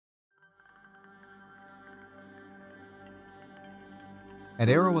At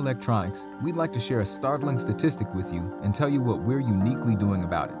Arrow Electronics, we'd like to share a startling statistic with you and tell you what we're uniquely doing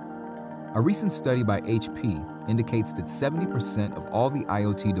about it. A recent study by HP indicates that 70% of all the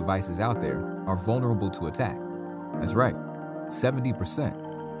IoT devices out there are vulnerable to attack. That's right,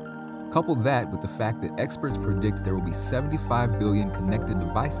 70%. Couple that with the fact that experts predict there will be 75 billion connected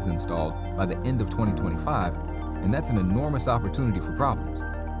devices installed by the end of 2025, and that's an enormous opportunity for problems.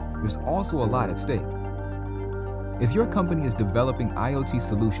 There's also a lot at stake. If your company is developing IoT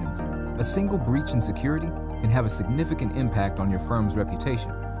solutions, a single breach in security can have a significant impact on your firm's reputation,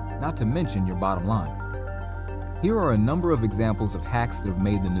 not to mention your bottom line. Here are a number of examples of hacks that have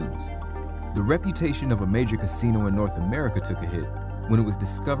made the news. The reputation of a major casino in North America took a hit when it was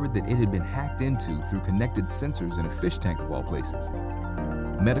discovered that it had been hacked into through connected sensors in a fish tank of all places.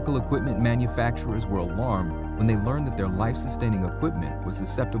 Medical equipment manufacturers were alarmed when they learned that their life-sustaining equipment was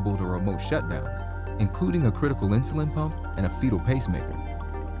susceptible to remote shutdowns, including a critical insulin pump and a fetal pacemaker.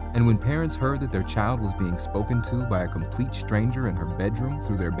 And when parents heard that their child was being spoken to by a complete stranger in her bedroom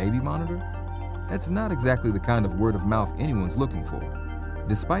through their baby monitor, that's not exactly the kind of word of mouth anyone's looking for.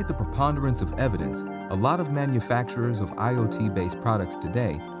 Despite the preponderance of evidence, a lot of manufacturers of IoT-based products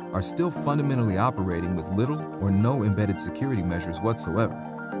today are still fundamentally operating with little or no embedded security measures whatsoever.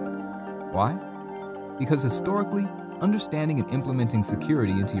 Why? Because historically, understanding and implementing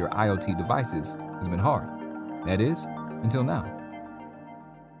security into your IoT devices has been hard. That is, until now.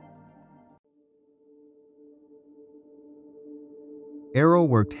 Arrow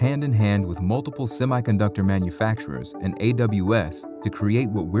worked hand-in-hand with multiple semiconductor manufacturers and AWS to create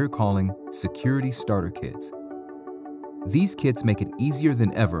what we're calling Security Starter Kits. These kits make it easier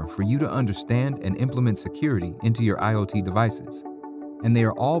than ever for you to understand and implement security into your IoT devices. And they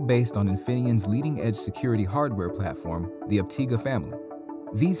are all based on Infineon's leading-edge security hardware platform, the Aptega family.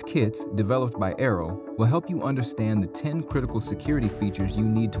 These kits, developed by Arrow, will help you understand the 10 critical security features you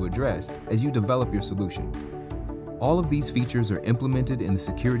need to address as you develop your solution. All of these features are implemented in the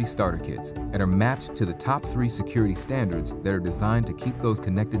Security Starter Kits and are mapped to the top 3 security standards that are designed to keep those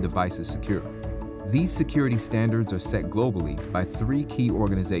connected devices secure. These security standards are set globally by 3 key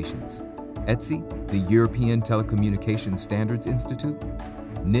organizations: ETSI, the European Telecommunications Standards Institute,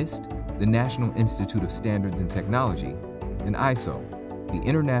 NIST, the National Institute of Standards and Technology, and ISO, the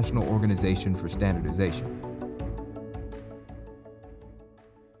International Organization for Standardization.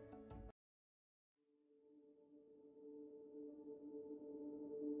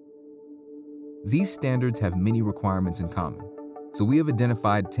 These standards have many requirements in common, so we have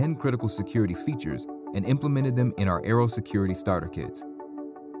identified 10 critical security features and implemented them in our Arrow Security Starter Kits.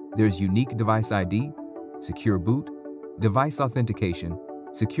 There's unique device ID, secure boot, device authentication,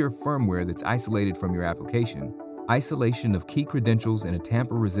 secure firmware that's isolated from your application, isolation of key credentials in a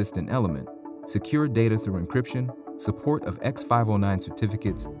tamper-resistant element, secure data through encryption, support of X509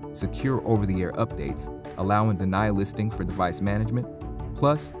 certificates, secure over-the-air updates, allow and deny listing for device management,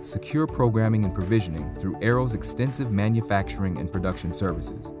 plus secure programming and provisioning through Arrow's extensive manufacturing and production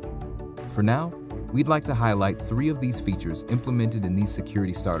services. For now, we'd like to highlight 3 of these features implemented in these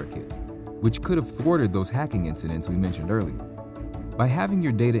security starter kits, which could have thwarted those hacking incidents we mentioned earlier. By having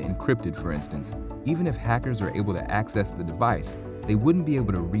your data encrypted, for instance, even if hackers are able to access the device, they wouldn't be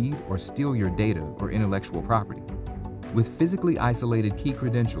able to read or steal your data or intellectual property. With physically isolated key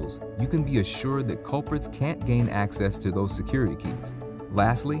credentials, you can be assured that culprits can't gain access to those security keys.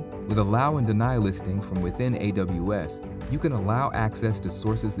 Lastly, with allow and deny listing from within AWS, you can allow access to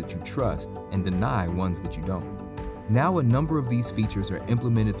sources that you trust and deny ones that you don't. Now a number of these features are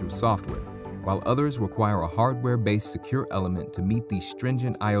implemented through software, while others require a hardware-based secure element to meet these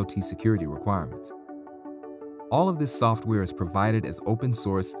stringent IoT security requirements. All of this software is provided as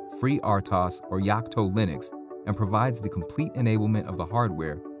open-source, free RTOS or Yocto Linux and provides the complete enablement of the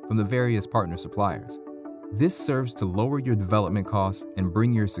hardware from the various partner suppliers. This serves to lower your development costs and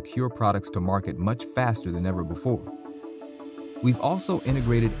bring your secure products to market much faster than ever before. We've also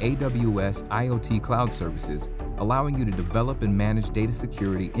integrated AWS IoT Cloud Services, allowing you to develop and manage data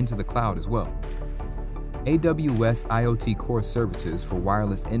security into the cloud as well. AWS IoT Core Services for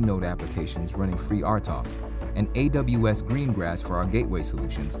wireless end-node applications running free RTOS, and AWS Greengrass for our gateway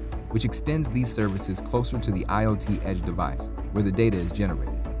solutions, which extends these services closer to the IoT edge device, where the data is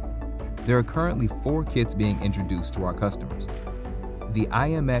generated. There are currently 4 kits being introduced to our customers. The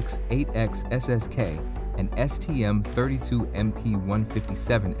IMX8X SSK and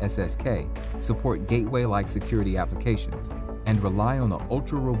STM32MP157 SSK support gateway-like security applications and rely on the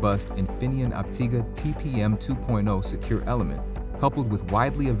ultra-robust Infineon Aptega TPM 2.0 secure element, coupled with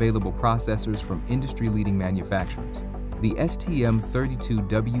widely available processors from industry-leading manufacturers. The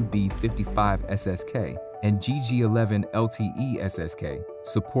STM32WB55 SSK and GG11 LTE SSK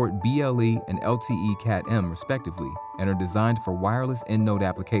support BLE and LTE Cat-M respectively and are designed for wireless end node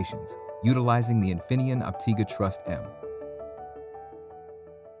applications, utilizing the Infineon Optega Trust M.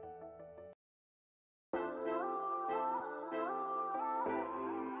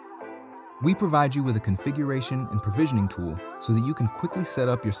 We provide you with a configuration and provisioning tool so that you can quickly set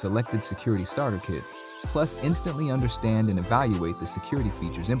up your selected security starter kit, plus instantly understand and evaluate the security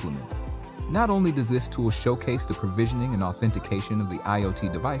features implemented. Not only does this tool showcase the provisioning and authentication of the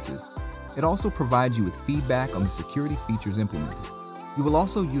IoT devices, it also provides you with feedback on the security features implemented. You will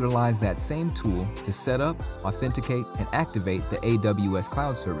also utilize that same tool to set up, authenticate, and activate the AWS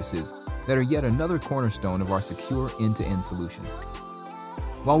cloud services that are yet another cornerstone of our secure end-to-end solution.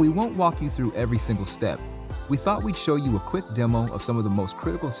 While we won't walk you through every single step, we thought we'd show you a quick demo of some of the most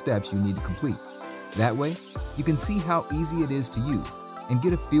critical steps you need to complete. That way, you can see how easy it is to use and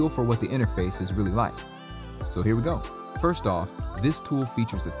get a feel for what the interface is really like. So here we go. First off, this tool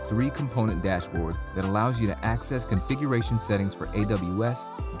features a 3-component dashboard that allows you to access configuration settings for AWS,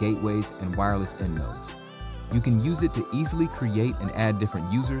 gateways, and wireless end nodes. You can use it to easily create and add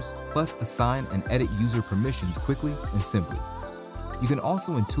different users, plus assign and edit user permissions quickly and simply. You can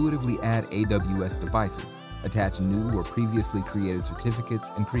also intuitively add AWS devices, attach new or previously created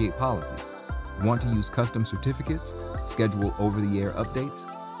certificates, and create policies. Want to use custom certificates, schedule over-the-air updates,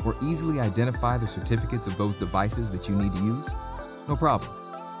 or easily identify the certificates of those devices that you need to use? No problem.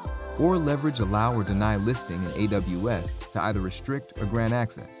 Or leverage allow or deny listing in AWS to either restrict or grant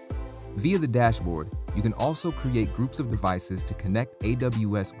access. Via the dashboard, you can also create groups of devices to connect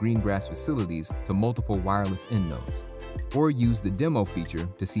AWS Greengrass facilities to multiple wireless end nodes. Or use the demo feature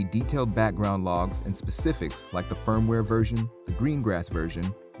to see detailed background logs and specifics like the firmware version, the Greengrass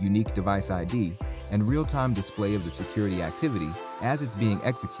version, unique device ID, and real-time display of the security activity as it's being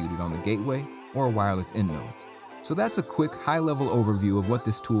executed on the gateway or wireless end nodes. So that's a quick high-level overview of what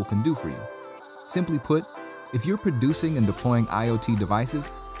this tool can do for you. Simply put, if you're producing and deploying IoT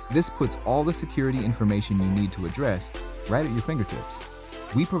devices, this puts all the security information you need to address right at your fingertips.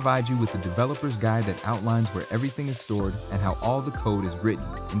 We provide you with the developer's guide that outlines where everything is stored and how all the code is written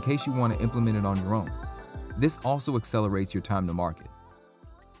in case you want to implement it on your own. This also accelerates your time to market.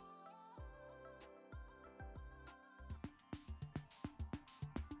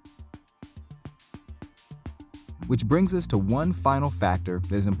 Which brings us to one final factor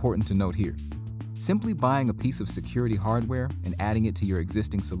that is important to note here. Simply buying a piece of security hardware and adding it to your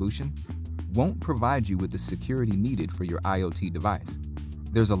existing solution won't provide you with the security needed for your IoT device.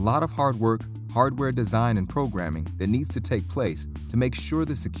 There's a lot of hard work, hardware design, and programming that needs to take place to make sure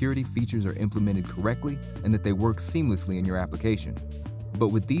the security features are implemented correctly and that they work seamlessly in your application. But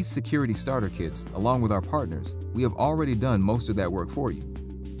with these security starter kits, along with our partners, we have already done most of that work for you.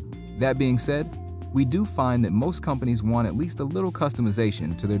 That being said, we do find that most companies want at least a little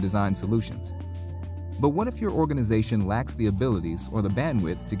customization to their design solutions. But what if your organization lacks the abilities or the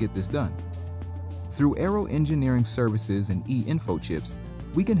bandwidth to get this done? Through Aero Engineering Services and e-info chips,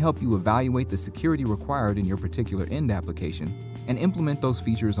 we can help you evaluate the security required in your particular end application and implement those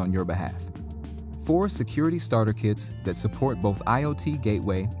features on your behalf. 4 security starter kits that support both IoT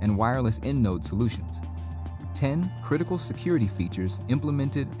gateway and wireless end node solutions. 10 critical security features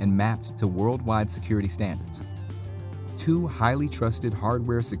implemented and mapped to worldwide security standards. 2 highly trusted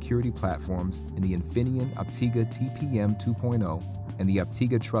hardware security platforms in the Infineon Optega TPM 2.0 and the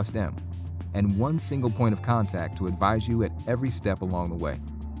Optega Trust M, and 1 single point of contact to advise you at every step along the way,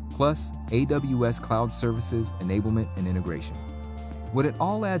 plus AWS cloud services, enablement, and integration. What it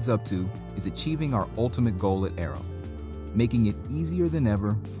all adds up to is achieving our ultimate goal at Aero, making it easier than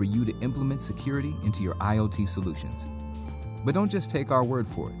ever for you to implement security into your IoT solutions. But don't just take our word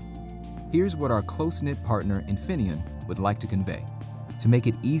for it. Here's what our close-knit partner Infineon would like to convey. To make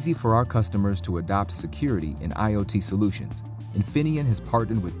it easy for our customers to adopt security in IoT solutions, Infineon has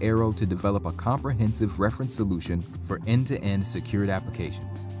partnered with Aero to develop a comprehensive reference solution for end-to-end secured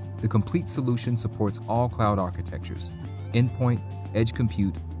applications. The complete solution supports all cloud architectures: endpoint, edge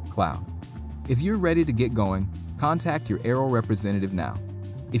compute, cloud. If you're ready to get going, contact your Aero representative now.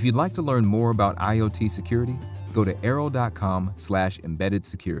 If you'd like to learn more about IoT security, go to aero.com/embedded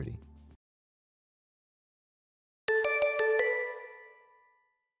security.